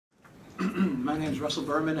My name is Russell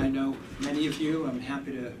Berman. I know many of you. I'm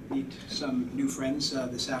happy to meet some new friends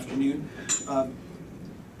this afternoon.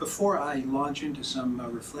 Before I launch into some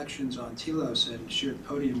reflections on Telos and share the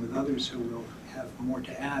podium with others who will have more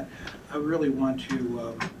to add, I really want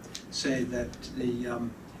to say that the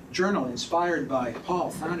journal inspired by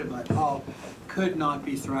Paul, founded by Paul, could not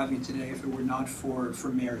be thriving today if it were not for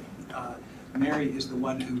Mary. Mary is the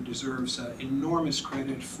one who deserves enormous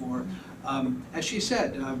credit for, as she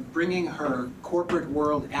said, bringing her corporate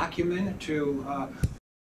world acumen to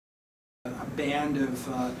a band of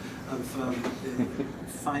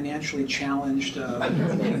financially challenged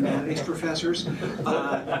humanities professors.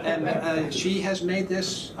 And she has made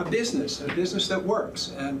this a business that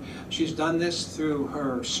works. And she's done this through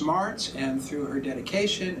her smarts and through her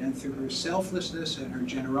dedication and through her selflessness and her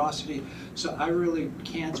generosity. So I really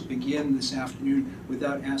can't begin this afternoon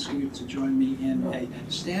without asking you to join me in a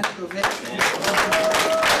standing ovation.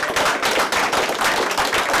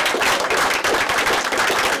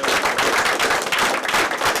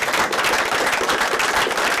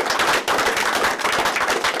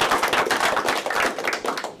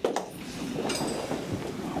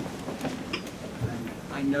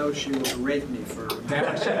 I know she will berate me for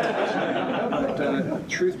embarrassing but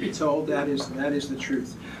truth be told, that is the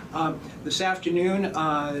truth. This afternoon,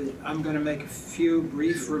 I'm going to make a few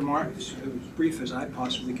brief remarks, as brief as I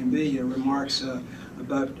possibly can be, remarks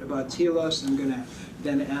about Telos. I'm going to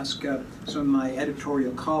then ask some of my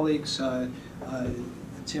editorial colleagues,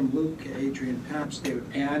 Tim Luke, Adrian Paps, David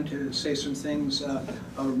Pan, to say some things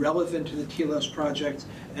relevant to the Telos project,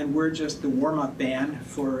 and we're just the warm-up band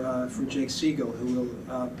for Jake Siegel, who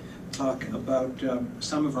will talk about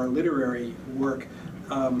some of our literary work.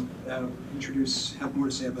 Have more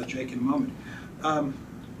to say about Jake in a moment.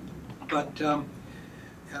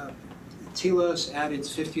 Telos at its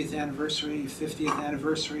 50th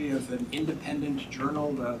anniversary of an independent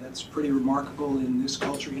journal. That's pretty remarkable in this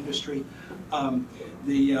culture industry. I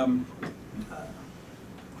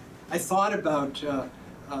thought about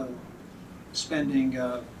spending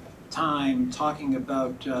time talking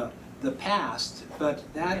about the past, but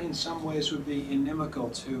that in some ways would be inimical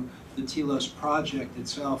to the Telos project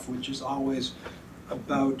itself, which is always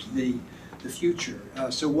about the future.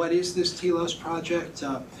 So what is this Telos project?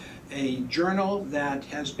 A journal that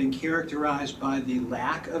has been characterized by the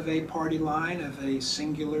lack of a party line, of a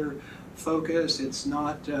singular focus. It's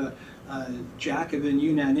not Jacobin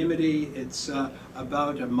unanimity. It's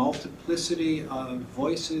about a multiplicity of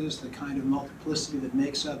voices, the kind of multiplicity that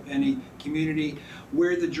makes up any community.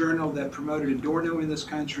 We're the journal that promoted Adorno in this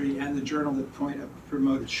country and the journal that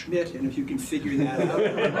promoted Schmidt, and if you can figure that out,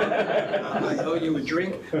 I owe you a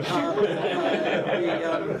drink.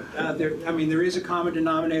 There is a common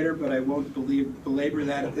denominator, but I won't belabor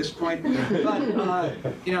that at this point.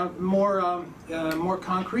 But more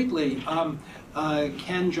concretely,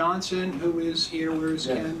 Ken Johnson, who is here, where's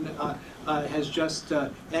Ken, has just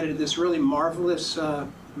edited this really marvelous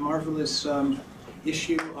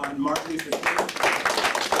issue on Martin Luther King.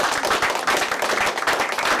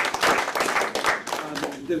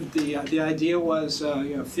 The idea was,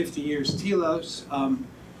 50 years Telos,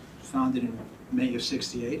 founded in May of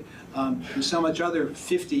 '68. There's so much other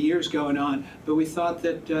 50 years going on, but we thought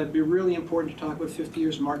that it'd be really important to talk about 50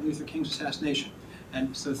 years of Martin Luther King's assassination.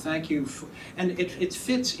 And so thank you. And it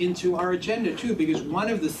fits into our agenda too, because one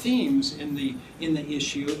of the themes in the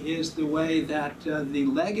issue is the way that the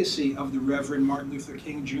legacy of the Reverend Martin Luther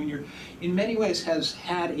King Jr. in many ways has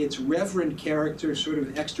had its reverend character sort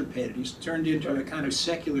of extirpated. He's turned into a kind of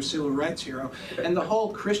secular civil rights hero, and the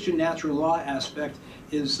whole Christian natural law aspect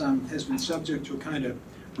has been subject to a kind of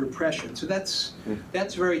repression. So that's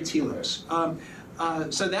very Telos.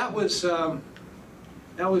 So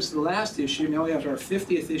that was the last issue. Now we have our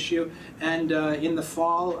 50th issue, and in the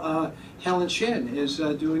fall, Helen Shin is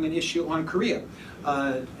doing an issue on Korea.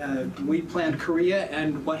 We planned Korea,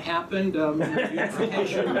 and what happened?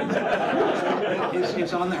 Unification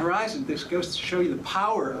is on the horizon. This goes to show you the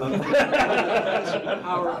power of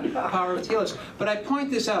Telos. But I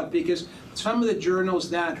point this out because some of the journals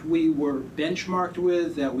that we were benchmarked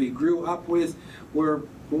with, that we grew up with, were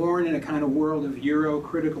born in a kind of world of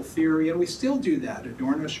Euro-critical theory, and we still do that,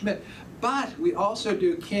 Adorno, Schmidt. But we also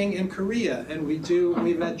do King and Korea, and we've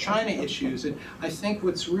had China issues. And I think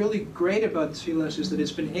what's really great about Telos is that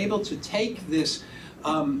it's been able to take this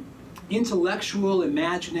intellectual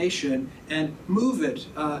imagination and move it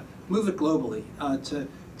globally, to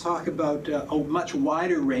talk about a much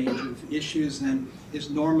wider range of issues than is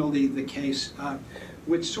normally the case,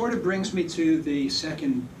 which sort of brings me to the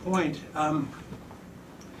second point.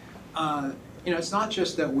 It's not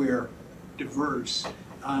just that we're diverse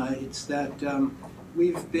It's that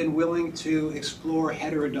we've been willing to explore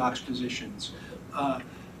heterodox positions.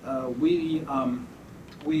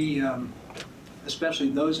 We, especially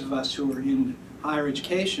those of us who are in higher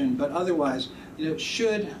education, but otherwise,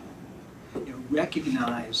 should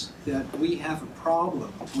recognize that we have a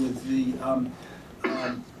problem with the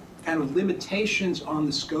kind of limitations on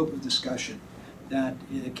the scope of discussion that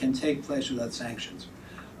can take place without sanctions,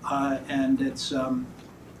 and it's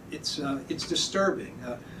disturbing.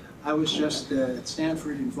 I was just at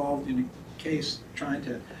Stanford involved in a case trying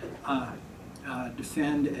to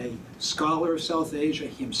defend a scholar of South Asia,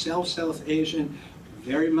 himself South Asian,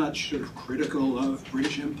 very much sort of critical of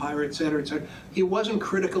British Empire, et cetera, et cetera. He wasn't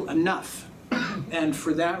critical enough, and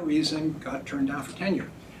for that reason got turned down for tenure.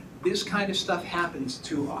 This kind of stuff happens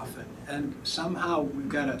too often, and somehow we've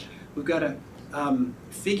got to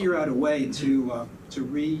figure out a way to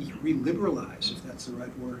re-liberalize, if that's the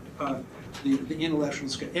right word, the intellectual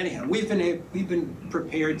scale. Anyhow, we've been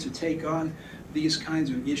prepared to take on these kinds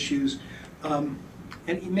of issues, and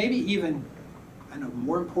maybe even, I don't know,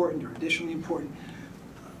 more important or additionally important.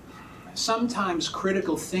 Sometimes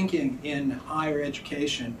critical thinking in higher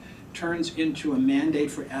education turns into a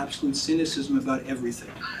mandate for absolute cynicism about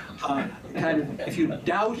everything. If you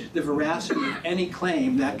doubt the veracity of any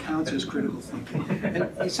claim, that counts as critical thinking.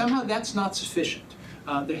 And somehow that's not sufficient.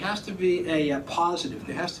 There has to be a positive.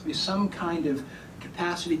 There has to be some kind of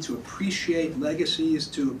capacity to appreciate legacies,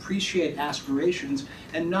 to appreciate aspirations,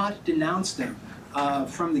 and not denounce them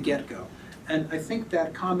from the get-go. And I think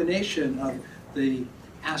that combination of the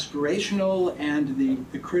aspirational and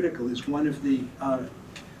the critical is one of the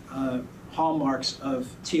hallmarks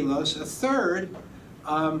of Telos. A third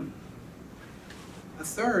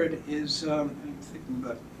is, I'm thinking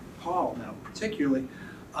about Paul now particularly,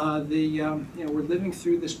 we're living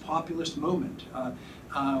through this populist moment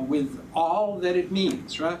with all that it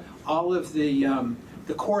means, right? All of the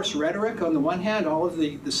coarse rhetoric on the one hand, all of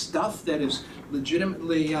the stuff that is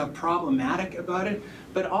legitimately problematic about it,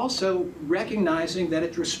 but also recognizing that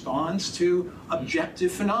it responds to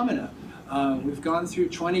objective phenomena. We've gone through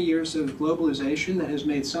 20 years of globalization that has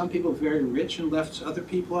made some people very rich and left other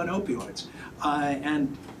people on opioids.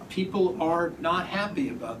 And people are not happy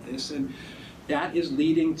about this. And that is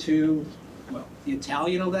leading to, well, the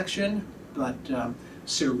Italian election, but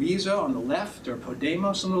Syriza on the left, or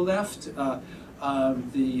Podemos on the left,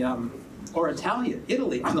 or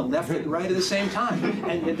Italy on the left and right at the same time.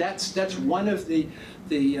 And that's one of the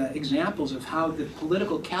examples of how the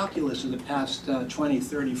political calculus of the past 20,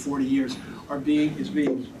 30, 40 years is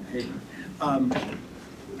being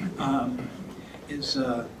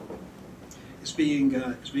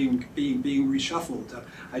reshuffled.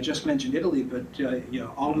 I just mentioned Italy, but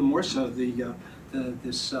all the more so the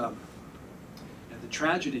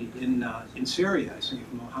tragedy in Syria. I see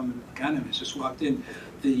Mohammed Ghanem has just walked in.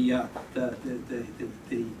 The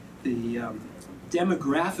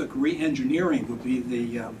demographic re-engineering would be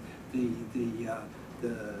the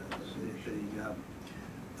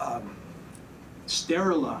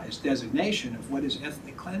sterilized designation of what is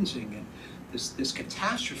ethnic cleansing, and this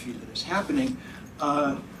catastrophe that is happening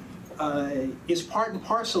is part and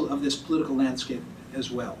parcel of this political landscape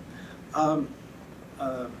as well.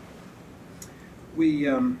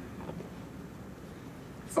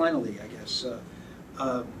 Finally, I guess,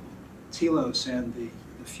 Telos and the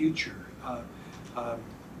future.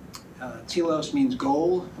 Telos means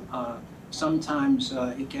goal. Sometimes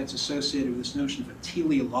it gets associated with this notion of a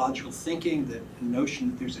teleological thinking, the notion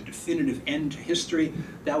that there's a definitive end to history.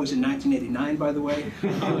 That was in 1989, by the way.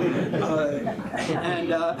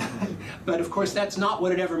 But of course, that's not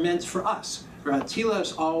what it ever meant for us.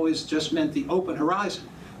 Telos always just meant the open horizon.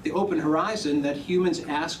 The open horizon that humans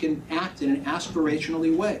ask and act in an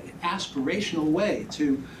aspirational way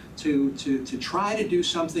to try to do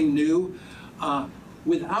something new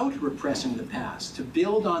without repressing the past, to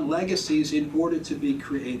build on legacies in order to be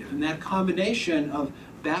creative. And that combination of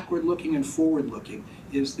backward-looking and forward-looking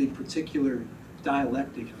is the particular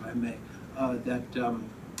dialectic, if I may, that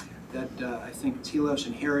I think Telos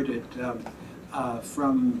inherited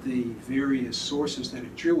from the various sources that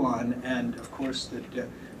it drew on, and of course that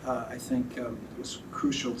I think was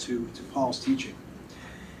crucial to Paul's teaching.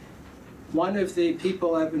 One of the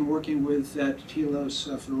people I've been working with at Telos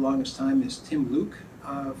for the longest time is Tim Luke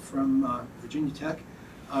from Virginia Tech,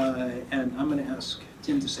 and I'm going to ask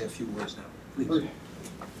Tim to say a few words now, please. Okay.